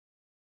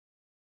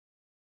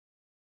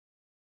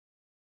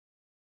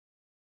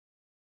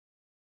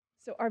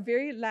So our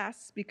very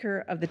last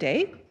speaker of the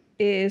day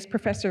is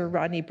Professor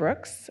Rodney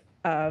Brooks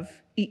of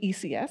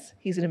EECS.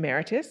 He's an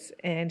emeritus,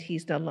 and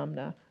he's an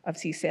alumna of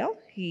CSAIL.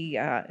 He,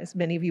 as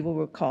many of you will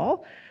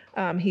recall,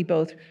 he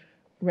both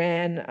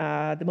ran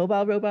the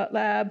Mobile Robot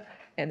Lab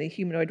and the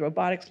Humanoid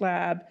Robotics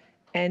Lab,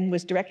 and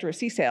was director of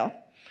CSAIL.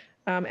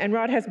 And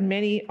Rod has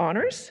many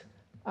honors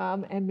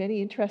and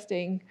many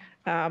interesting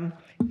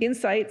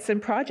insights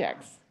and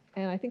projects.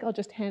 And I think I'll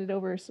just hand it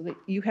over so that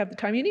you have the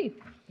time you need.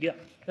 Yeah,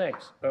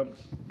 thanks.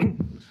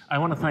 I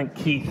want to thank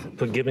Keith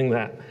for giving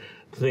that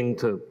thing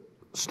to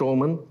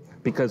Stallman,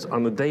 because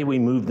on the day we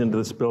moved into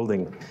this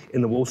building,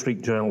 in the Wall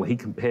Street Journal, he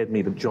compared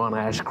me to John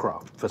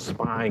Ashcroft for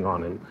spying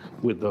on him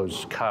with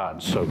those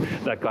cards. So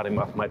that got him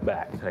off my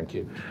back, thank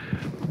you.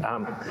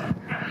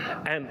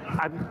 And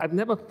I've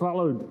never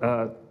followed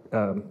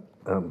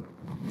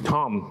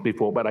Tom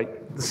before,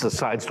 but this is a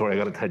side story I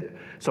got to tell you.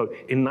 So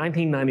in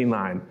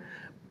 1999,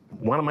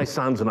 one of my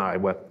sons and I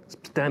were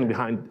standing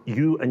behind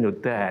you and your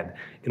dad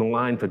in a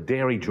line for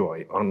Dairy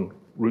Joy on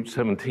Route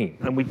 17,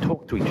 and we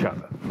talked to each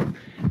other.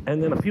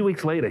 And then a few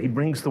weeks later, he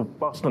brings the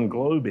Boston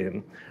Globe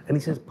in, and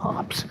he says,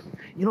 "Pops,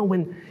 you know,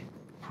 when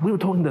we were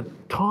talking to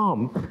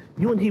Tom,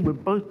 you and he were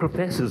both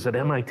professors at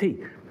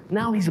MIT.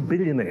 Now he's a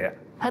billionaire.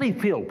 How do you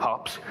feel,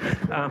 Pops?"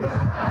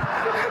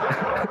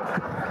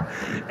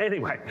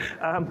 Anyway,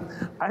 I'm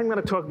going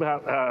to talk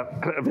about,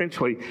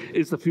 eventually,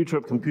 is the future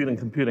of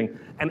computing.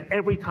 And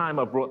every time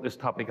I've brought this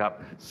topic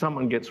up,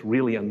 someone gets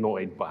really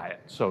annoyed by it.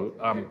 So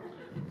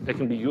it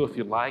can be you if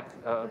you like,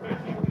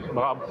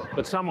 Bob,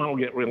 but someone will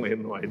get really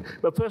annoyed.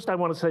 But first, I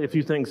want to say a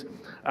few things.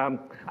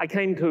 I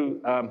came to,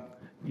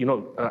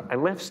 I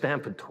left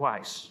Stanford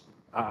twice.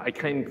 I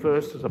came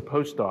first as a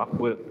postdoc,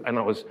 and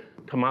I was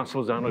Tomás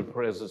Lozano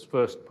Perez's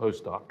first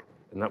postdoc,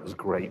 and that was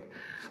great.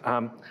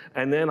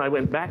 And then I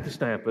went back to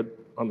Stanford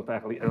on the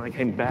faculty, and I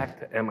came back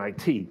to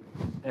MIT.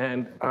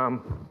 And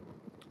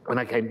when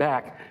I came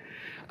back,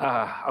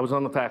 I was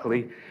on the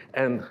faculty,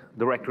 and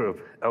the director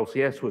of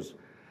LCS was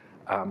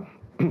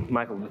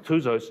Michael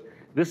Detouzos.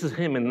 This is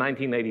him in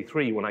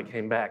 1983 when I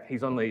came back.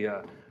 He's on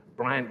the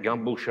Bryant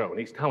Gumbel show, and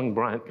he's telling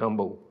Bryant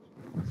Gumbel,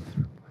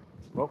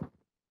 well,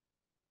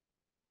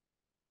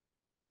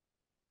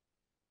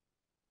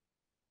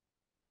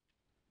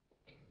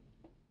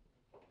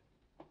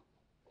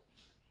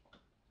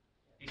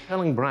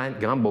 telling Bryant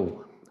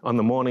Gumbel on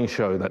the morning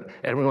show that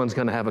everyone's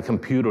going to have a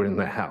computer in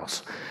their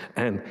house.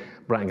 And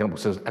Bryant Gumbel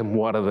says, "And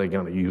what are they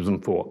going to use them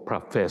for,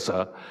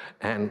 Professor?"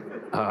 And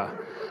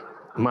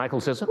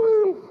Michael says,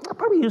 "I'll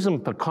probably use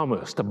them for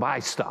commerce, to buy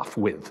stuff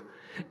with."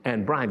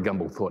 And Bryant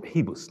Gumbel thought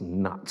he was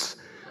nuts.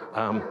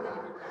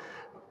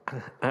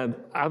 And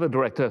other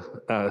director,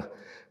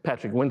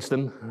 Patrick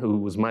Winston, who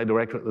was my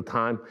director at the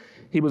time,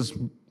 he was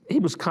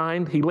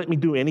kind. He let me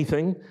do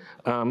anything.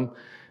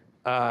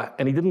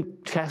 And he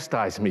didn't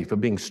chastise me for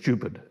being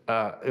stupid.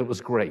 It was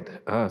great.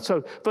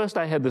 So first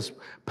I had this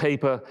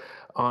paper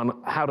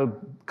on how to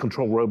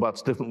control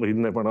robots differently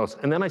than everyone else.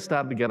 And then I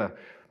started to get a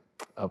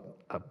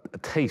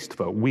taste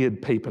for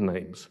weird paper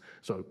names.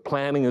 So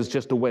planning is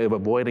just a way of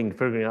avoiding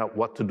figuring out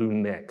what to do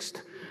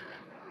next.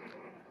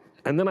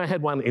 And then I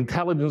had one,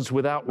 intelligence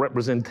without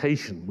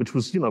representation, which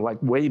was, like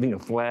waving a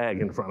flag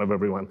in front of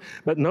everyone.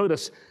 But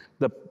notice,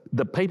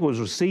 the paper was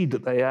received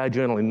at the AI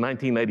Journal in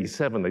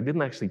 1987. They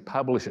didn't actually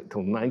publish it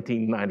till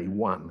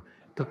 1991.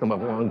 It took them a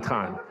long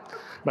time.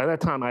 By that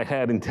time, I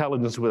had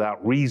intelligence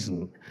without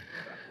reason.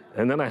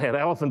 And then I had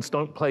elephants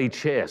don't play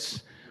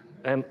chess.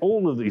 And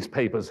all of these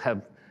papers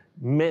have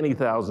many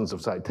thousands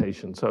of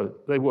citations, so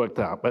they worked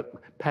out. But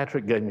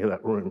Patrick gave me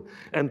that room.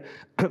 And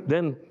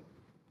then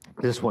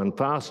this one,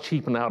 fast,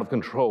 cheap, and out of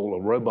control, a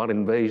robot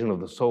invasion of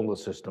the solar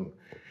system.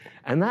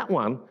 And that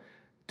one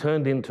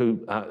turned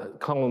into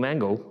Colin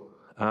Angle,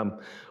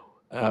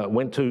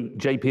 went to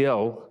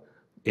JPL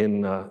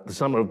in the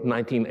summer of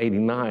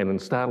 1989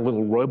 and started a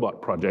little robot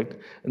project,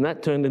 and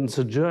that turned into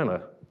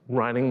Sojourner,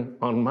 riding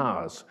on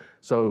Mars.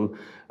 So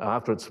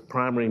after its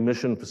primary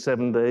mission for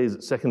 7 days,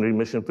 its secondary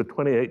mission for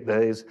 28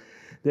 days,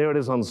 there it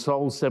is on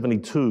Sol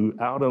 72,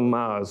 out on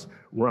Mars,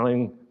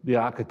 running the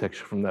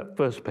architecture from that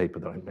first paper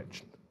that I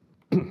mentioned.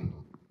 And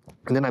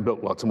then I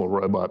built lots more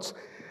robots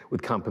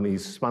with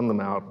companies, spun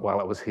them out while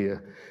I was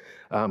here,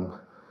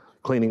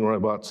 cleaning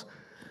robots,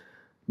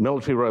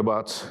 military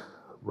robots,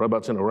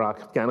 robots in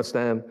Iraq,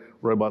 Afghanistan,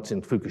 robots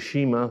in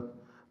Fukushima,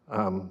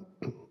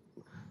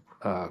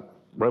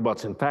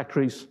 robots in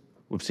factories.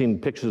 We've seen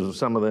pictures of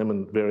some of them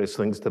and various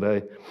things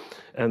today.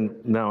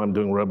 And now I'm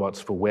doing robots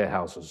for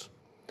warehouses.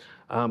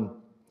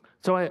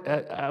 So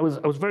I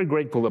was very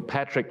grateful that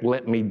Patrick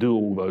let me do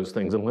all those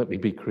things and let me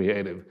be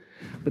creative.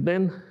 But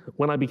then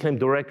when I became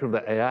director of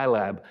the AI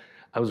lab,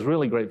 I was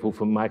really grateful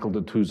for Michael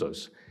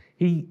Detouzos.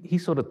 He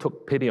sort of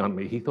took pity on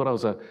me. He thought I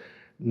was a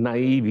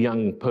naive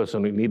young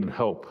person who needed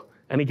help.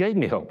 And he gave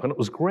me help, and it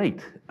was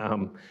great.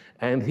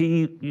 And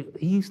he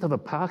used to have a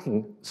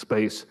parking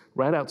space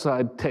right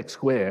outside Tech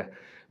Square,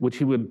 which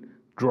he would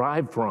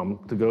drive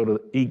from to go to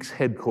EECS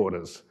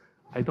headquarters.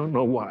 I don't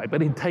know why,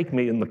 but he'd take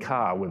me in the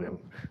car with him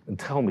and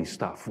tell me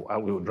stuff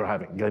while we were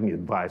driving, gave me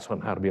advice on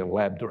how to be a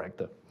lab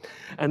director.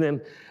 And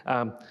then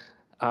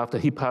after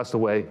he passed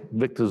away,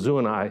 Victor Zhu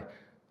and I,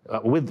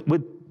 with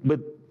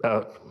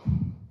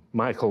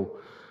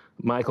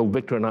Michael,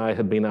 Victor and I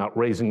had been out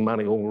raising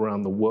money all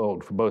around the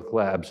world for both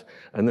labs.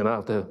 And then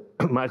after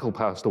Michael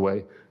passed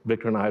away,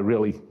 Victor and I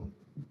really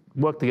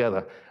worked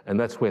together, and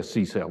that's where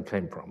CSAIL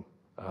came from.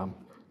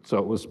 So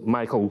it was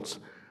Michael's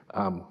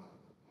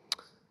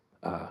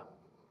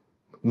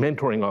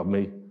mentoring of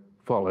me,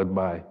 followed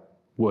by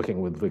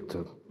working with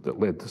Victor, that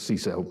led to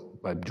CSAIL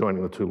by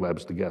joining the two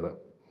labs together.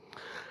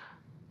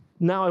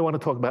 Now I want to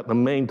talk about the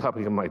main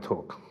topic of my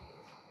talk.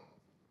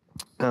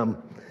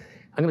 I'm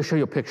going to show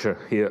you a picture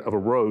here of a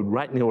road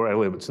right near where I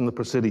live. It's in the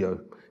Presidio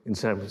in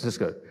San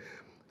Francisco.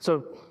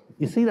 So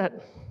you see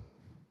that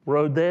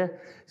road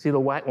there? See the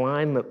white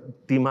line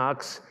that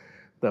demarks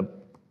the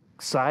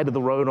side of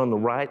the road on the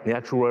right and the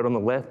actual road on the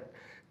left?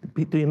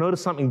 Do you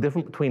notice something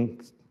different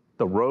between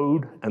the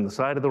road and the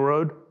side of the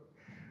road?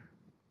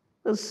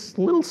 There's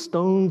little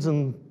stones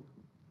and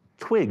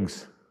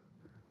twigs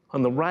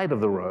on the right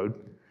of the road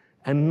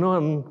and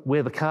none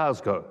where the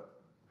cars go.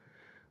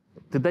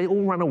 Did they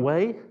all run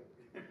away?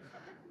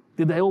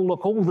 Did they all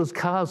look, oh, there's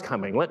cars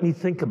coming, let me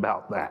think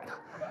about that.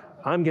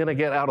 I'm gonna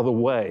get out of the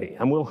way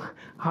and we'll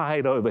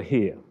hide over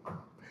here.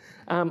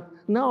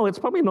 No, it's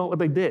probably not what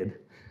they did.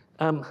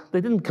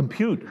 They didn't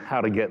compute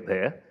how to get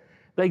there.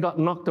 They got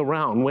knocked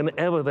around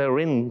whenever they're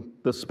in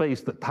the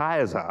space that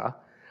tires are,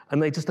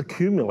 and they just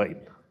accumulate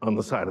on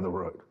the side of the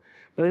road.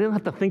 But they didn't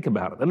have to think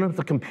about it. They don't have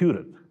to compute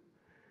it.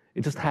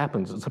 It just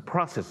happens. It's a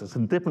process. It's a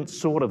different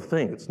sort of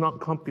thing. It's not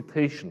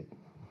computation.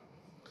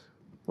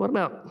 What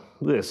about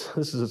this?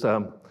 This is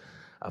a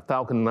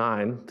Falcon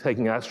 9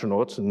 taking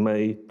astronauts in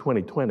May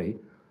 2020.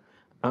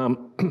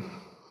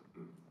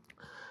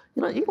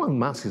 You know, Elon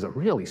Musk is a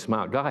really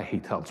smart guy, he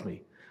tells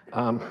me.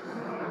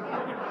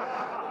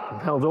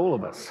 Tells all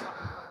of us.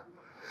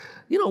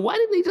 You know, why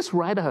didn't he just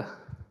write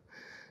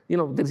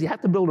did he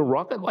have to build a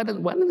rocket? Why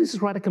didn't he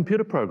just write a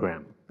computer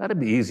program? That'd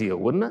be easier,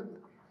 wouldn't it?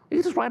 He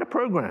could just write a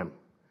program.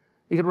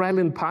 He could write it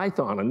in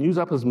Python and use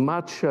up as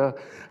much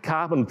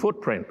carbon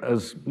footprint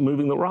as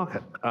moving the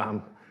rocket.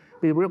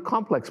 Be a real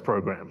complex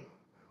program.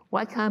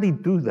 Why can't he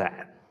do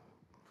that?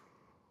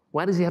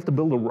 Why does he have to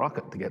build a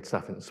rocket to get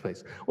stuff into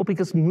space? Well,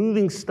 because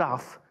moving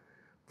stuff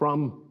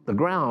from the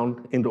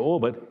ground into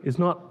orbit is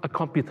not a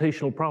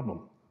computational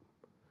problem.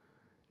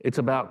 It's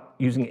about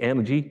using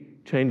energy,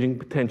 changing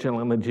potential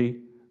energy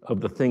of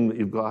the thing that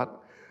you've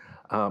got,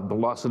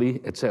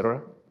 velocity, et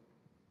cetera.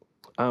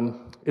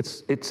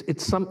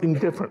 It's something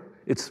different.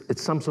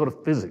 It's some sort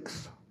of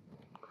physics.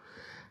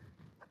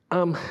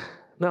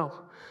 Now,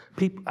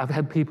 I've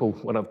had people,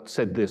 when I've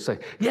said this, say,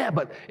 yeah,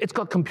 but it's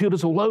got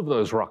computers all over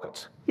those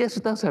rockets. Yes,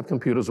 it does have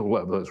computers all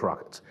over those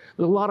rockets.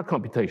 There's a lot of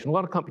computation. A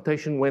lot of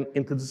computation went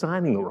into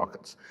designing the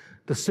rockets,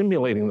 to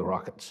simulating the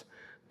rockets,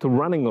 to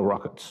running the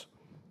rockets.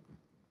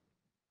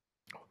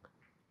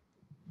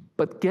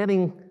 But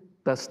getting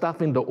the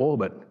stuff into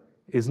orbit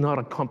is not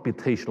a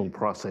computational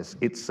process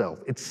itself.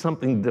 It's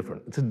something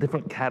different. It's a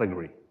different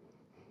category.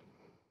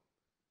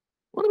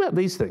 What about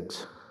these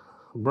things?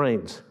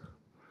 Brains.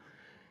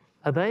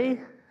 Are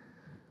they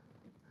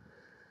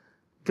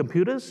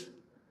computers?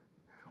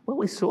 Well,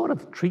 we sort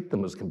of treat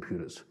them as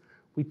computers.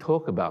 We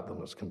talk about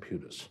them as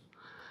computers.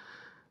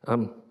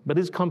 But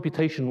is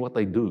computation what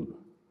they do?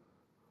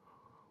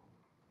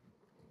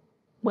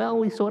 Well,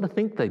 we sort of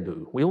think they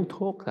do. We all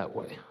talk that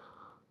way.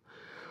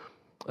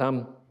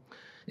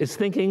 Is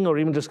thinking, or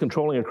even just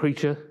controlling a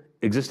creature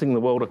existing in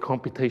the world, a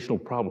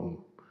computational problem?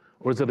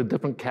 Or is it a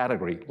different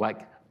category,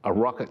 like a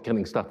rocket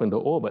getting stuff into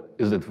orbit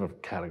is a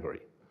different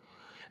category?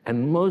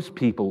 And most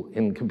people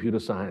in computer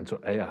science or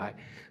AI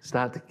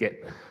start to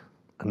get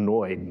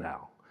annoyed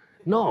now.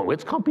 No,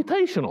 it's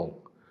computational.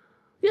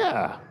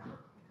 Yeah,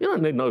 you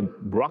don't need no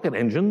rocket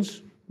engines.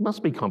 It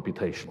must be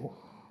computational.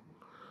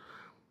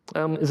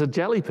 Is a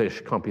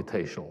jellyfish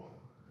computational?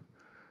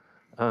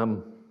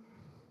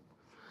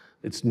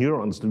 Its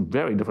neurons do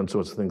very different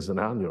sorts of things than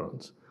our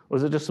neurons. Or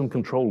is it just some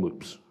control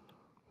loops?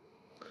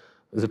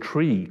 Is a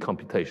tree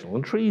computational?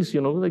 And trees,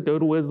 you know, they go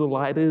to where the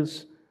light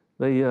is.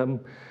 They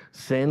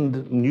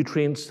send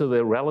nutrients to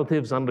their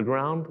relatives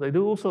underground. They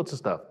do all sorts of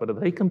stuff. But are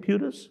they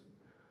computers?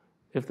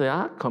 If they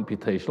are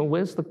computational,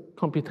 where's the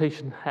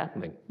computation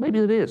happening? Maybe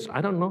it is.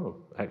 I don't know,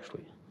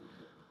 actually.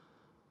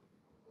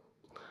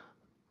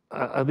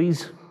 Are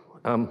these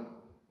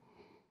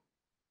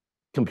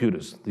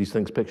computers, these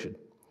things pictured?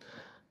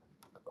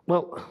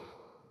 Well,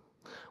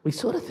 we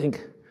sort of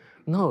think,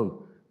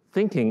 no,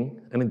 thinking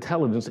and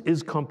intelligence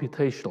is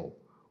computational.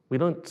 We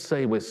don't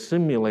say we're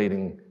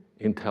simulating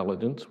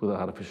intelligence with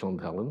artificial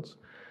intelligence.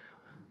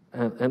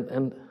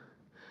 And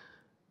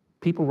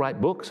people write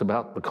books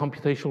about the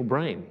computational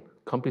brain,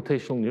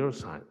 computational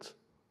neuroscience.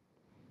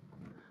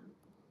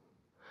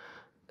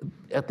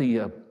 At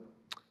the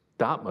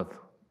Dartmouth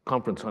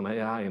Conference on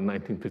AI in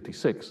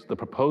 1956, the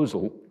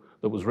proposal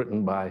that was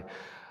written by,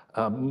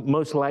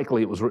 most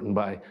likely it was written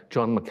by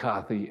John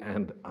McCarthy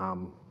and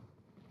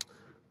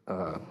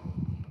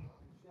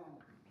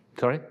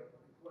Sorry?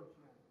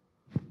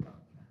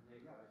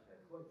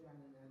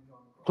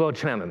 Claude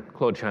Shannon.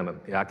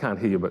 Yeah, I can't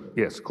hear you, but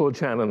yes, Claude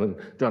Shannon and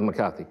John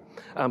McCarthy.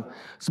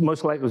 So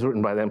most likely it was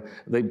written by them.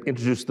 They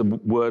introduced the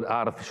word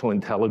artificial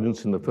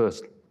intelligence in the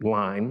first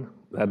line.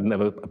 That had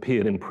never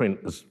appeared in print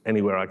as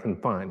anywhere I can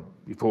find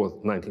before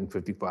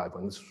 1955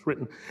 when this was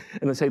written.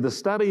 And they say the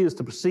study is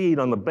to proceed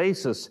on the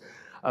basis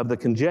of the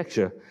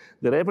conjecture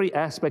that every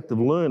aspect of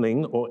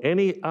learning or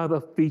any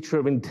other feature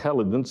of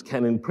intelligence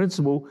can in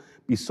principle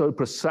be so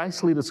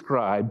precisely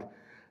described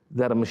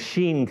that a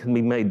machine can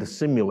be made to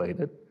simulate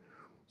it.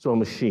 So a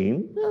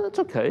machine, yeah, that's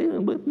okay.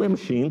 We're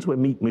machines, we're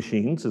meat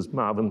machines, as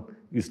Marvin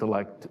used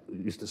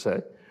to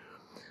say.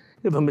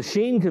 If a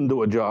machine can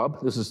do a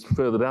job, this is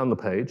further down the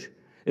page,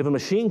 if a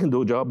machine can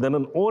do a job, then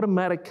an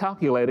automatic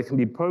calculator can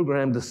be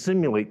programmed to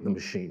simulate the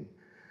machine.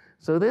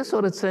 So they're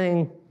sort of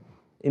saying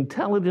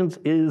intelligence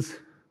is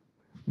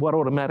what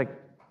automatic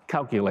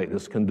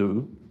calculators can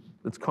do.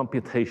 It's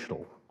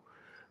computational.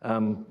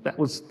 That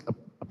was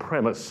a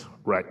premise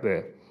right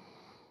there.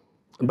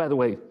 And by the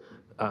way,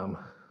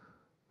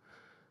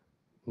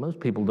 most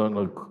people don't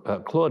know,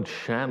 Claude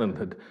Shannon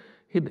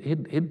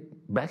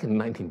back in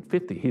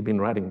 1950, he'd been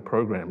writing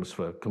programs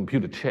for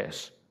computer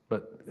chess,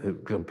 but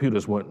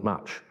computers weren't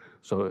much,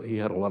 so he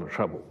had a lot of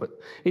trouble. But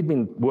he'd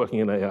been working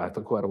in AI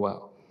for quite a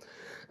while.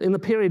 In the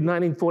period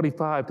 1945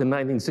 to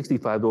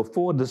 1965, there were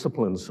 4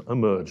 disciplines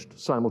emerged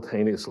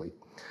simultaneously.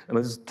 And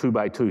this is 2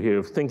 by 2 here,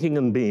 of thinking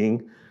and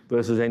being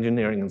versus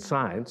engineering and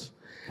science.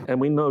 And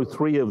we know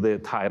 3 of their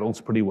titles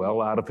pretty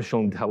well: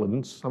 artificial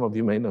intelligence, some of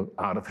you may know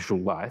artificial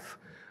life.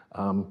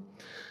 And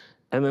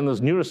then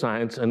there's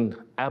neuroscience and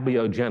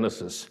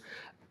abiogenesis,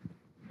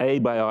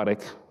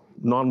 abiotic,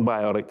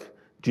 non-biotic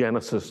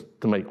genesis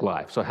to make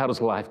life. So how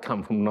does life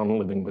come from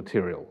non-living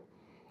material?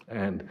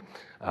 And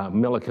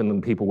Millikan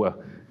and people were,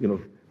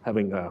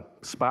 having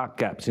spark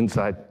gaps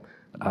inside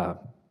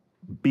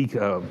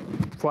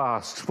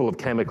flasks full of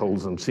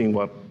chemicals and seeing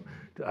what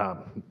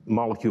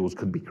molecules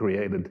could be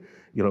created,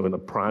 in a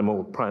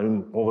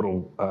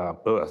primordial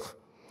Earth.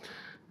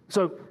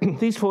 So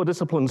these 4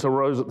 disciplines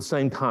arose at the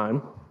same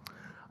time.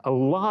 A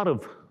lot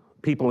of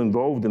people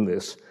involved in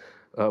this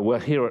were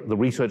here at the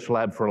Research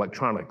Lab for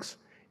Electronics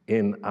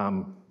in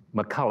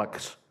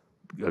McCulloch's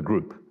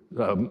group.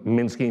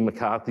 Minsky and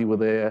McCarthy were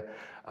there.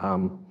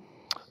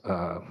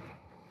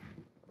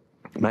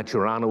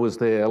 Maturana was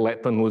there.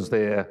 Letman was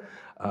there.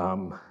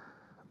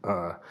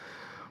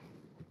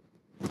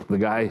 The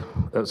guy,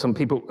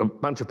 a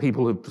bunch of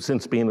people who've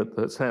since been at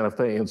the Santa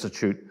Fe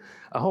Institute.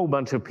 A whole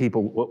bunch of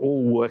people were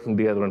all working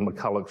together in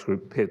McCulloch's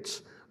group,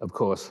 Pitts, of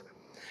course.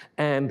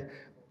 And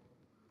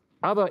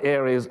other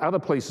areas, other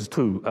places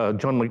too.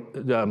 John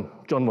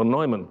von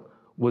Neumann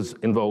was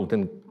involved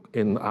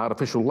in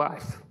artificial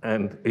life,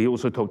 and he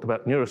also talked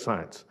about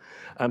neuroscience.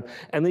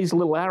 And these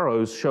little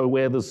arrows show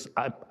where there's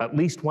at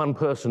least one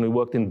person who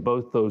worked in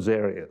both those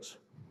areas.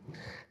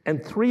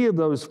 And 3 of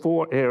those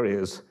 4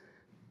 areas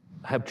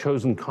have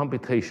chosen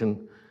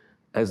computation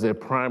as their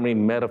primary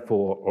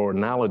metaphor or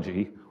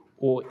analogy,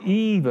 or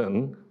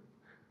even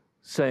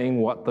saying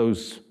what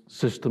those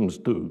systems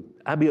do.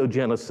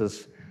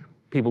 Abiogenesis,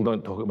 people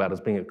don't talk about as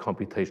being a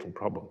computational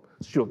problem.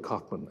 Stuart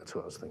Kaufman, that's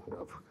who I was thinking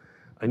of.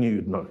 I knew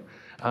you'd know.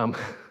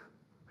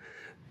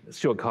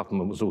 Stuart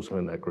Kaufman was also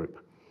in that group.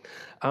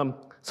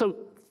 So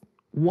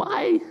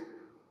why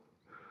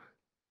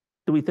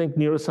do we think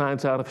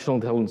neuroscience, artificial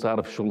intelligence,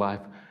 artificial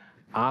life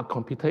are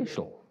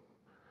computational?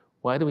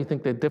 Why do we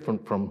think they're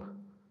different from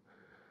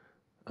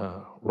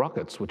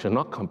rockets, which are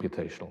not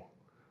computational?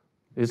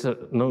 Is there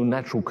no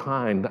natural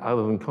kind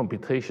other than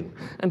computation?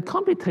 And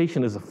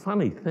computation is a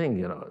funny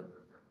thing,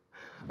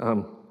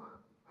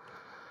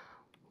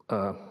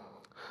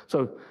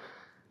 So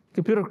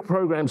computer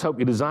programs help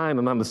you design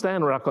and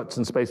understand rockets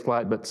and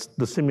spaceflight, but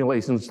the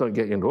simulations don't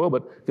get you into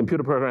orbit.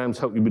 Computer programs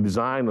help you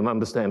design and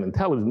understand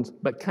intelligence,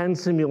 but can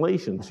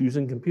simulations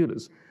using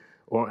computers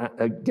or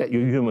get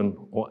you human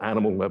or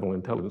animal level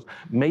intelligence?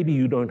 Maybe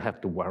you don't have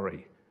to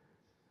worry.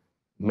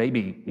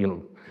 Maybe,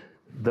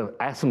 the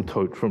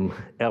asymptote from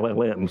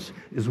LLMs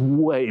is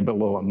way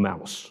below a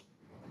mouse.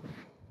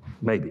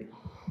 Maybe,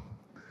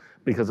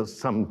 because of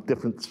some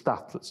different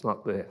stuff that's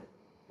not there.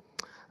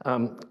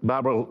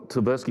 Barbara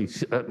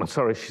Tversky, I'm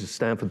sorry, she's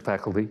Stanford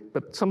faculty,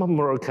 but some of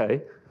them are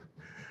okay.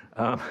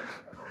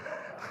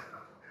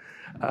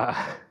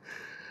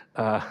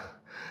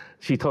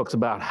 She talks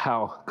about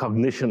how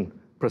cognition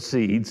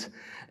proceeds,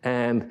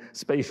 and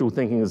spatial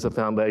thinking is the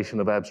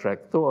foundation of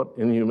abstract thought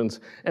in humans.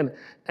 And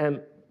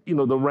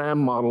the RAM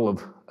model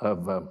of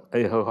Aho,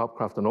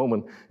 Hopcroft, and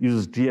Ullman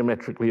uses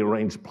geometrically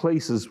arranged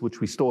places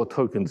which we store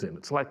tokens in.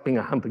 It's like being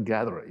a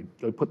hunter-gatherer. You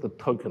go put the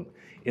token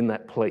in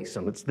that place,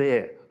 and it's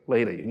there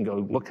later. You can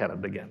go look at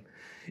it again.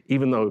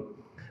 Even though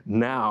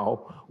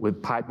now,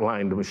 with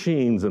pipelined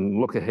machines and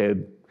look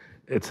ahead,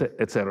 et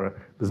cetera,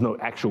 there's no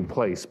actual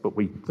place, but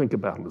we think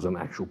about it as an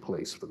actual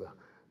place for the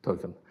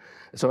token.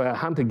 So our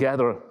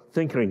hunter-gatherer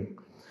thinking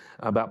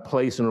about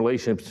place and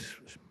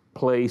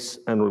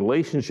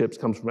relationships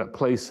comes from our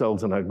place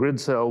cells and our grid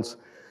cells.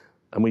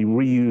 and we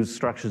reuse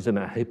structures in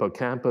our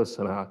hippocampus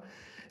and our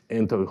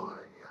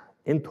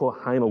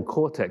entorhinal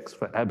cortex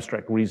for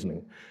abstract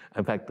reasoning.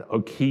 In fact,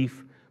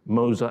 O'Keefe,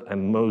 Moser,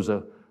 and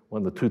Moser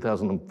won the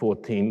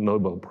 2014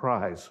 Nobel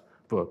Prize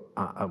for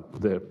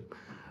their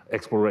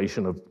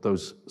exploration of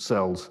those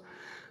cells,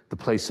 the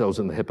place cells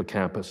in the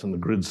hippocampus and the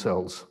grid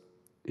cells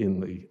in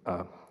the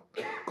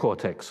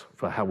cortex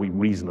for how we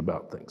reason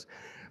about things.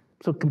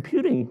 So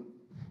computing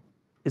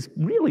is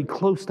really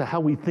close to how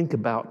we think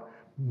about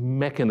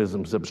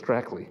mechanisms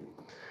abstractly.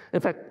 In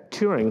fact,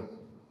 Turing,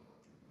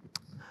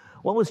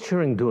 what was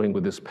Turing doing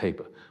with this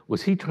paper?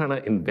 Was he trying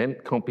to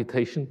invent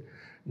computation?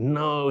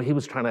 No, he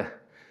was trying to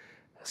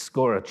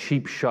score a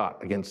cheap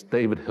shot against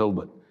David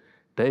Hilbert.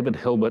 David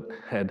Hilbert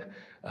had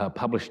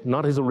published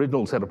not his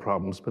original set of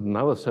problems, but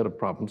another set of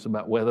problems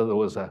about whether there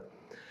was a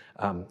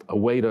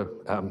way to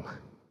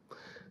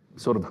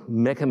sort of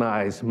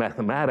mechanize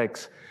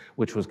mathematics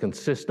which was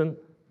consistent.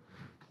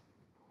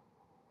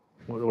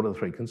 What are the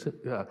three?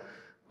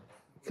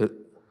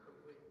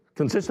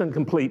 Consistent,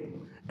 complete,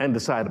 and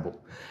decidable.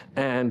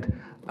 And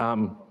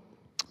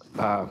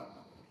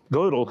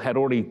Gödel had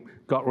already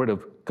got rid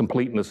of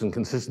completeness and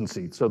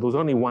consistency, so there was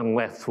only one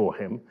left for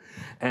him.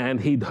 And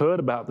he'd heard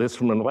about this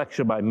from a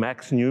lecture by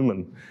Max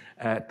Newman,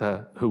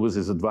 who was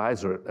his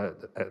advisor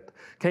at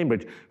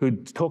Cambridge, who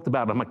talked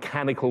about a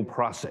mechanical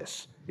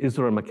process. Is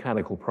there a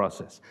mechanical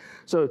process?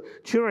 So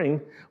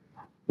Turing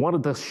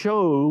wanted to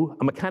show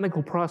a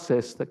mechanical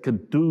process that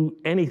could do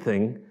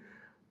anything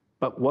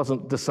but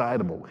wasn't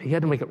decidable. He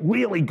had to make it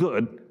really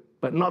good,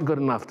 but not good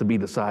enough to be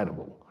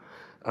decidable.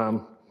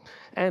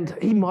 And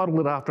he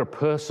modeled it after a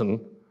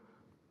person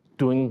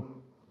doing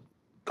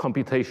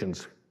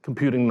computations,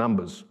 computing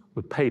numbers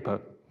with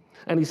paper.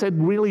 And he said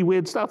really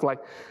weird stuff like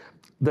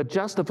the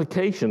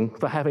justification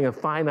for having a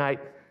finite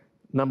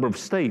number of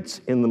states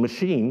in the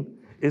machine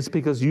is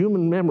because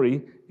human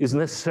memory is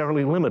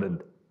necessarily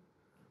limited.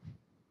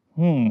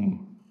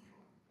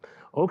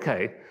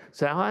 Okay,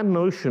 so our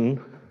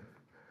notion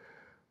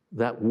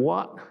that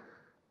what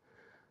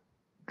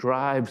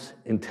drives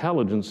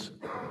intelligence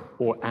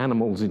or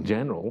animals in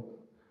general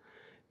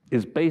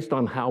is based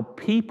on how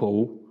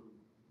people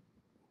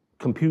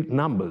compute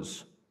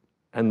numbers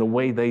and the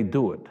way they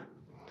do it.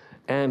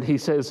 And he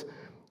says,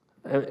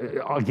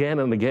 again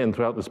and again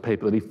throughout this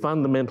paper, that he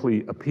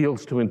fundamentally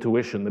appeals to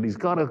intuition, that he's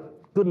got a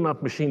good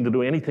enough machine to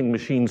do anything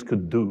machines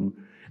could do,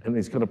 and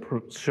he's going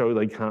to show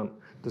they can't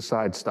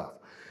decide stuff.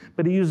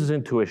 But he uses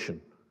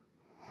intuition.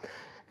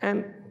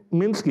 And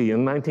Minsky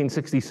in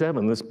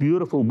 1967, this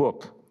beautiful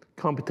book,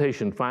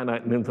 Computation,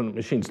 Finite and Infinite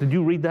Machines. Did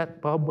you read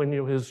that, Bob, when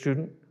you were his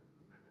student?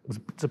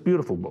 It's a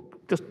beautiful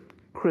book, just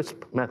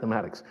crisp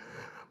mathematics.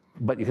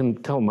 But you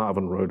can tell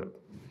Marvin wrote it.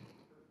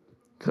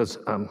 Because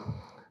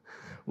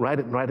right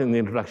in the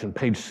introduction,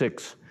 page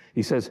 6,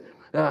 he says,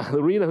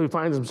 the reader who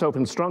finds himself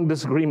in strong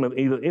disagreement,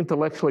 either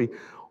intellectually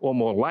or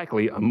more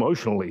likely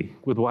emotionally,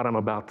 with what I'm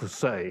about to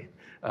say,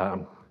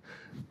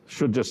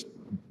 should just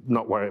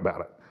not worry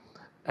about it.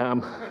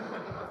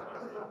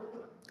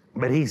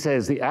 But he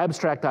says the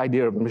abstract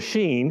idea of a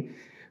machine,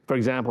 for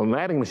example, an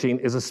adding machine,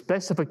 is a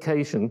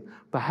specification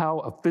for how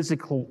a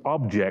physical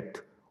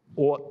object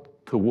ought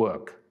to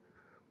work.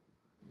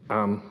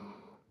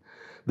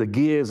 The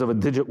gears of a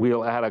digit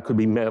wheel adder could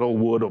be metal,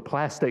 wood, or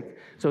plastic,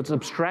 so it's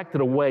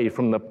abstracted away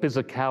from the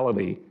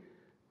physicality,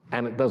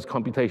 and it does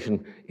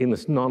computation in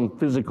this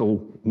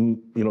non-physical,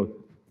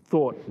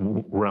 thought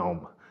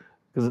realm,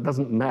 because it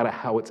doesn't matter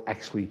how it's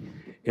actually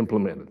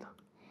implemented.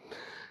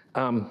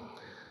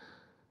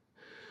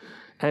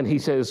 And he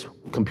says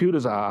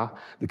computers are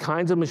the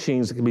kinds of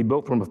machines that can be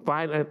built from a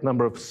finite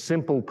number of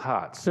simple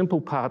parts. Simple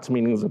parts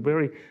meaning there's a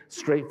very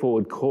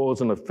straightforward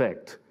cause and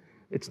effect.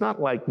 It's not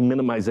like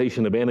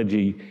minimization of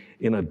energy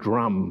in a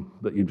drum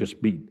that you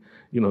just beat.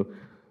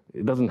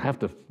 It doesn't have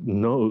to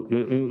know,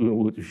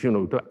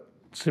 to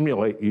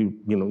simulate, you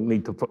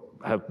need to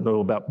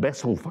know about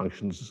Bessel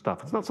functions and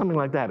stuff. It's not something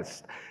like that.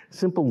 It's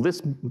simple,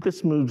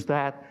 this moves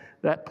that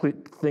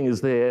thing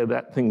is there,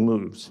 that thing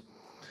moves.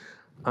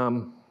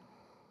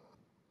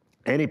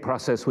 Any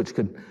process which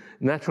could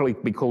naturally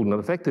be called an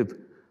effective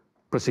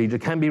procedure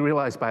can be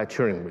realized by a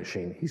Turing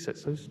machine, he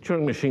says. So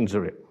Turing machines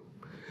are it.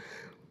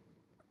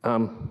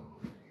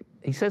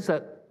 He says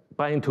that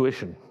by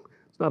intuition.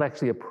 It's not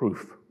actually a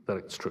proof that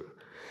it's true.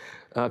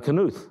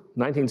 Knuth,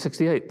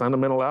 1968,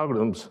 fundamental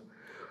algorithms.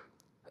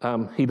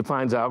 He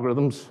defines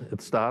algorithms at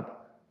the start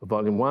of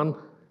volume 1.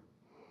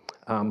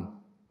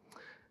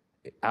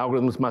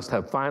 Algorithms must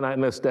have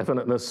finiteness,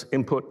 definiteness,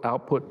 input,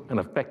 output,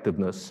 and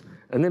effectiveness.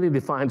 And then he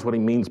defines what he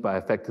means by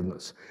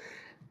effectiveness.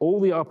 All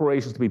the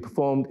operations to be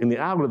performed in the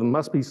algorithm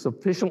must be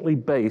sufficiently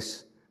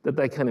base that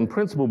they can in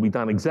principle be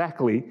done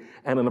exactly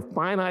and in a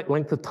finite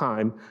length of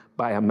time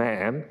by a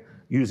man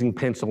using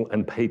pencil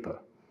and paper.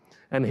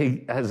 And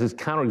he, as his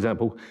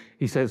counterexample,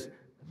 he says,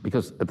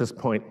 because at this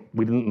point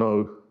we didn't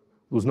know, there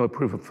was no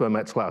proof of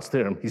Fermat's last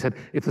theorem. He said,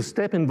 if the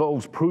step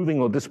involves proving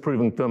or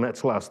disproving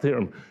Fermat's last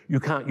theorem, you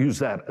can't use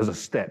that as a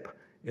step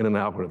in an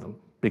algorithm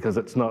because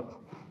it's not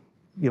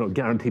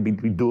guaranteed to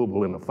be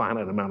doable in a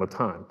finite amount of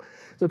time.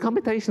 So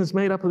computation is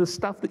made up of the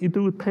stuff that you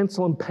do with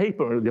pencil and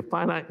paper, your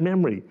finite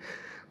memory.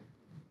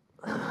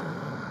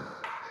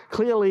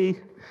 Clearly,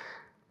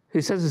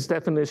 he says his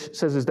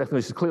definition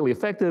is clearly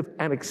effective,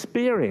 and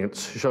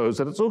experience shows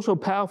that it's also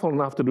powerful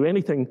enough to do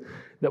anything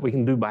that we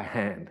can do by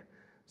hand.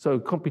 So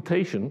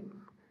computation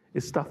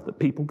is stuff that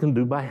people can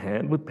do by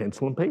hand with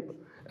pencil and paper,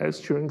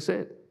 as Turing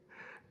said.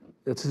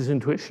 That's his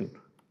intuition.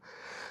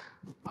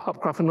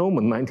 Hopcroft and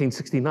Ullman,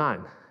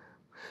 1969.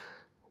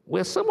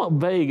 We're somewhat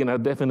vague in our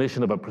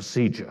definition of a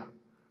procedure.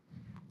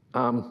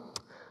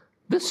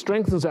 This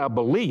strengthens our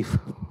belief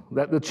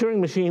that the Turing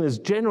machine is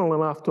general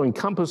enough to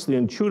encompass the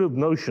intuitive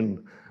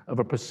notion of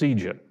a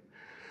procedure.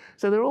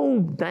 So they're all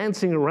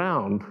dancing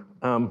around.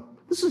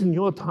 This is in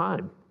your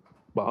time,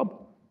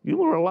 Bob. You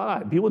were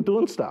alive. You were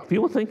doing stuff.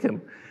 You were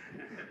thinking.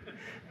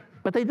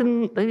 But they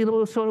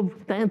were sort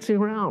of dancing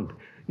around,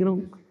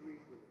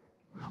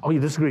 Oh, you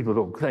disagreed with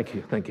all. Thank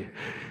you.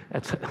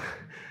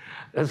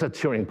 That's a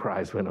Turing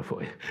Prize winner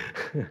for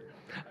you.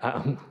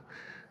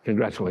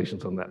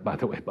 Congratulations on that, by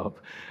the way, Bob.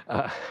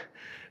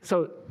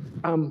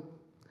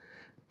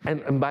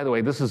 And by the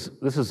way, this is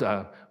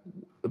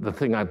the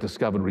thing I've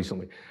discovered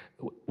recently.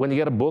 When you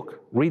get a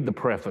book, read the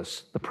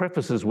preface. The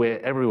preface is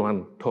where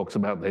everyone talks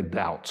about their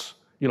doubts.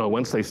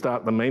 Once they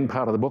start the main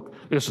part of the book,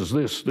 this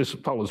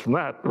follows from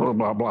that, blah,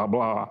 blah, blah,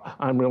 blah.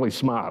 I'm really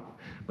smart.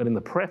 But in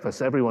the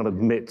preface, everyone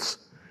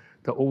admits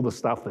to all the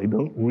stuff they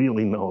don't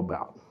really know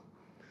about.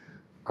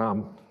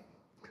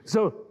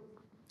 So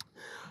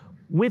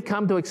we've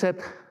come to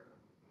accept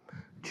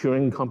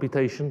Turing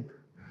computation,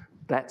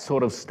 that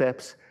sort of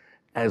steps,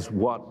 as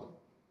what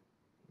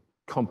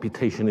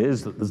computation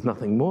is, that there's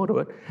nothing more to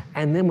it.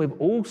 And then we've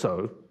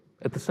also,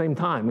 at the same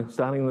time,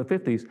 starting in the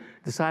 50s,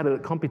 decided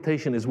that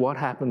computation is what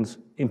happens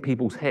in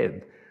people's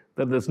head,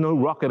 that there's no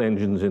rocket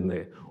engines in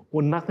there,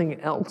 or nothing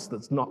else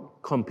that's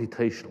not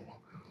computational.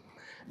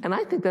 And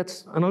I think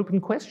that's an open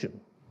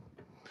question.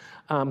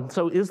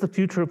 So is the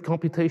future of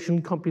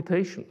computation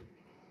computation?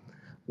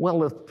 Well,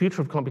 the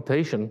future of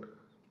computation,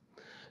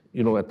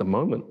 at the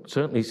moment,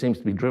 certainly seems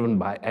to be driven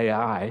by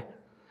AI,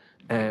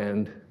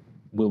 and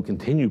we'll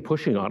continue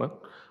pushing on it.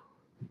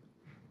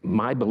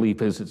 My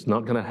belief is it's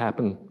not going to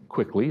happen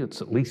quickly.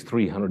 It's at least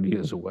 300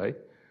 years away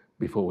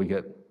before we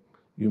get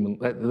human.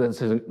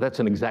 That's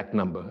an exact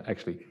number,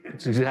 actually.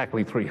 It's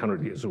exactly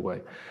 300 years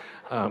away.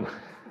 The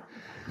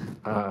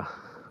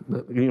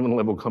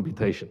human-level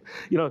computation.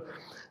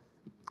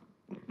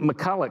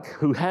 McCulloch,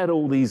 who had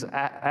all these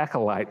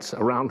acolytes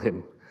around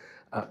him,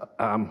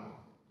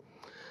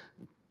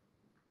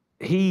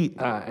 he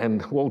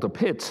and Walter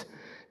Pitts,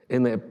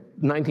 in their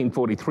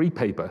 1943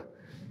 paper,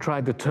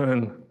 tried to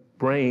turn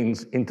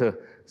brains into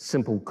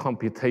simple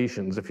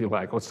computations, if you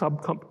like, or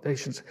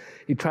sub-computations.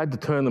 He tried to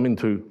turn them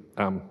into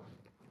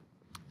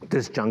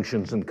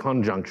disjunctions and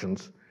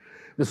conjunctions.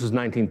 This was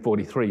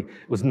 1943. It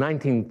was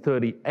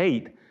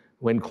 1938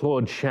 when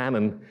Claude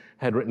Shannon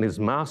had written his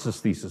master's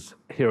thesis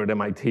here at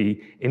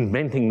MIT,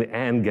 inventing the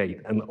AND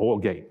gate and the OR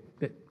gate.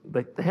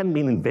 They hadn't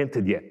been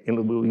invented yet. We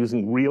were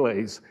using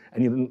relays,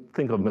 and you didn't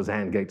think of them as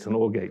AND gates and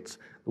OR gates,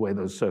 the way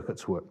those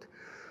circuits worked.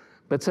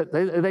 But so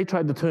they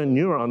tried to turn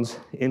neurons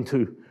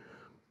into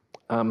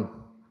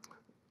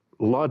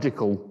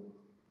logical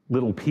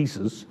little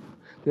pieces.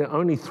 There are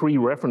only 3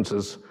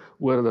 references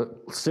were the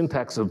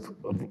syntax of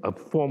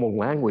formal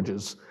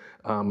languages,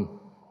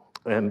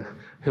 and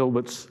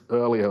Hilbert's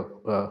earlier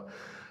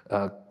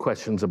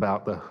questions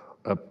about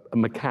a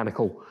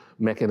mechanical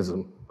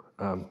mechanism,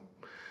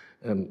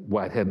 and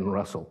Whitehead and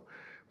Russell.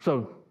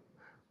 So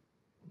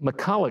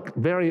McCulloch,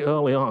 very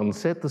early on,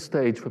 set the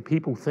stage for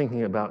people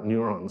thinking about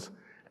neurons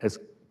as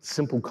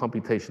simple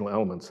computational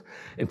elements.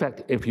 In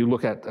fact, if you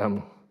look at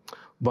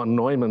von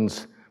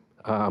Neumann's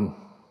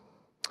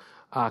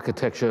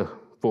architecture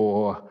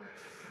for,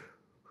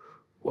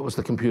 what was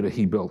the computer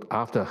he built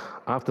after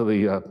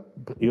the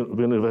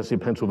University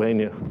of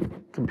Pennsylvania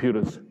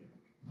computers?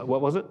 What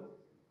was it?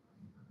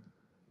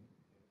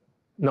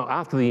 No,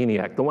 after the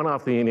ENIAC, the one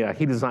after the ENIAC,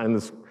 he designed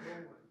this.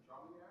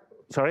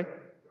 Sorry?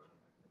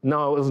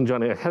 No, it wasn't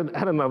Johnny. It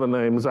had another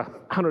name. It was a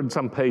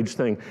 100-some page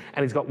thing,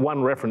 and he's got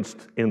one reference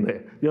in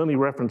there. The only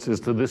reference is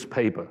to this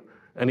paper,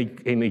 and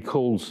he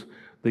calls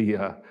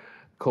the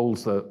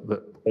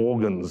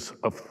organs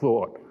of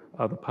thought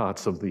other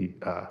parts of the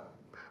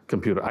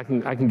computer. I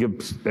can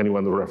give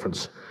anyone the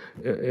reference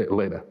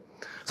later.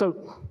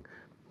 So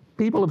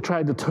people have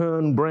tried to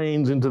turn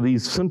brains into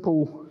these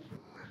simple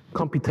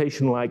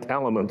computation-like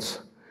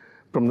elements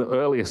from the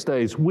earliest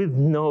days with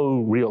no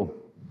real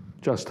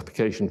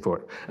justification for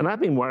it. And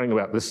I've been worrying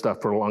about this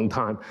stuff for a long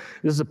time.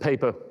 This is a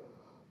paper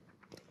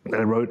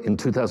that I wrote in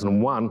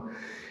 2001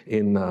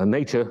 in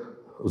Nature.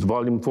 It was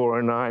volume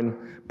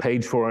 409,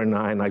 page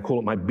 409. I call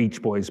it my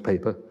Beach Boys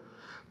paper.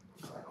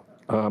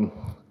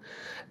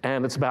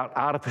 And it's about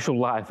artificial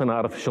life and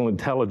artificial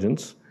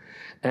intelligence.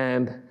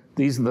 And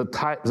these are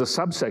the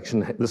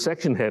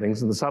section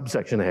headings and the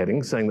subsection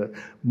headings saying that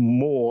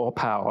more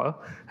power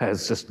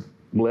has just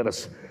let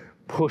us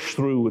push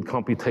through with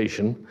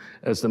computation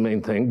as the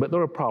main thing, but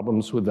there are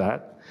problems with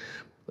that.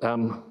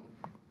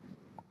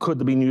 Could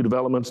there be new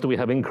developments? Do we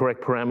have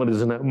incorrect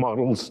parameters in our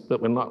models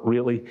that we're not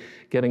really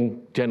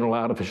getting general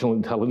artificial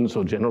intelligence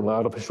or general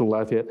artificial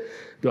life yet?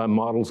 Do our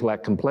models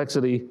lack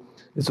complexity?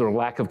 Is there a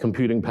lack of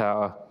computing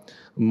power?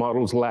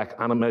 Models lack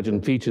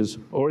unimagined features,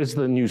 or is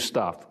there new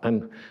stuff?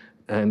 And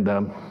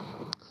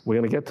we're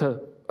going to get to,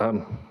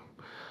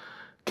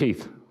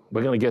 Keith,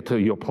 we're going to get to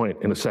your point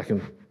in a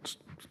second.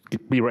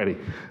 Be ready.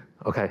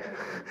 Okay.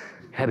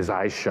 Had his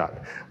eyes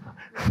shut.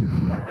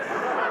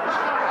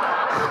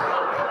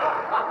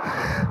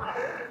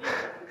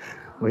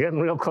 We're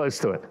getting real close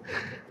to it.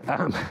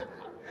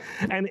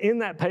 And in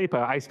that paper,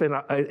 I spent,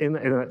 in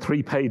that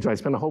 3-page, I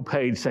spent a whole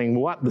page saying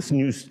what this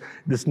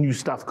new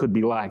stuff could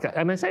be like.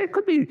 And I say it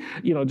could be,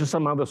 just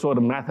some other sort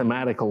of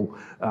mathematical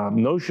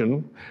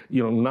notion,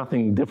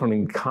 nothing different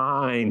in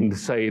kind,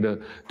 say,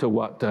 to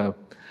what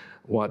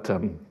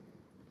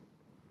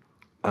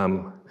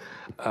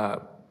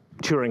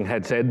Turing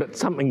had said, but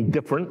something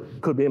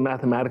different. Could be a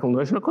mathematical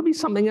notion, or it could be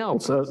something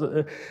else,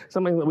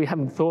 something that we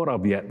haven't thought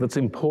of yet that's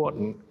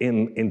important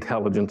in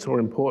intelligence or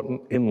important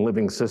in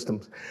living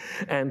systems.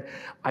 And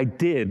I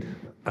did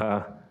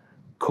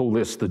call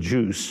this the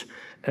juice.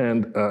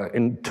 And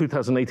in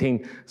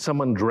 2018,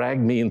 someone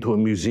dragged me into a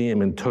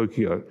museum in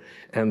Tokyo,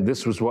 and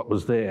this was what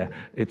was there.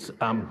 It's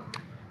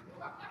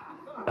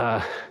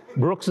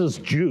Brooks's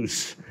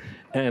juice.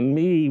 And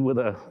me with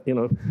a,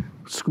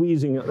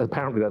 squeezing,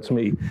 apparently that's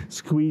me,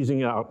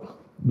 squeezing out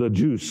the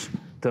juice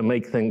to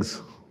make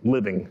things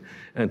living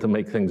and to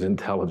make things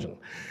intelligent.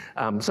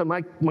 So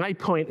my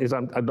point is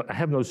I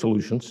have no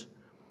solutions.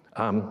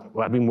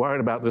 I've been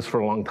worried about this for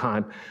a long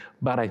time,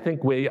 but I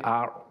think we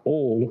are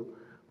all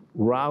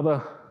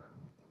rather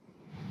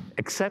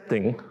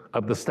accepting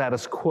of the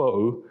status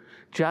quo,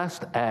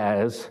 just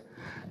as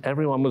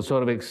everyone was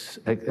sort of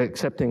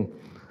accepting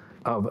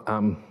of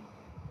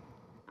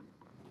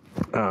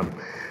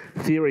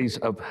theories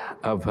of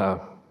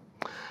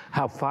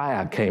how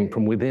fire came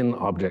from within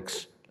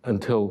objects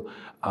until,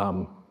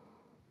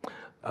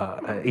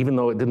 even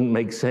though it didn't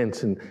make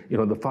sense, and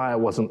the fire it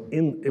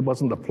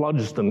wasn't the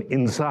phlogiston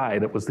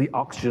inside, it was the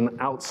oxygen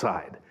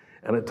outside,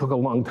 and it took a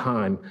long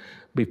time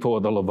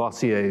before the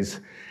Lavoisiers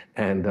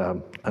and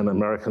an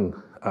American,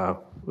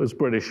 was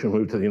British, who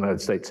moved to the United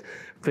States,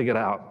 figured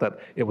out that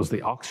it was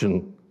the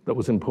oxygen that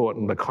was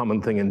important, the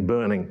common thing in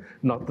burning,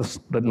 not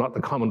the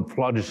common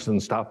phlogiston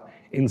stuff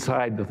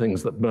inside the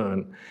things that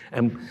burn.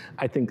 And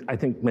I think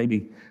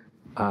maybe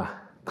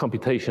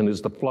computation is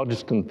the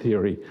phlogiston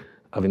theory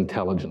of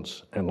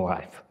intelligence and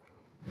life.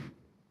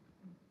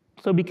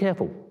 So be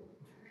careful.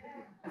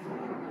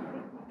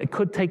 It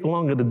could take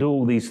longer to do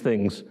all these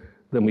things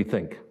than we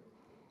think.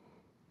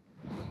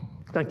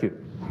 Thank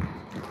you.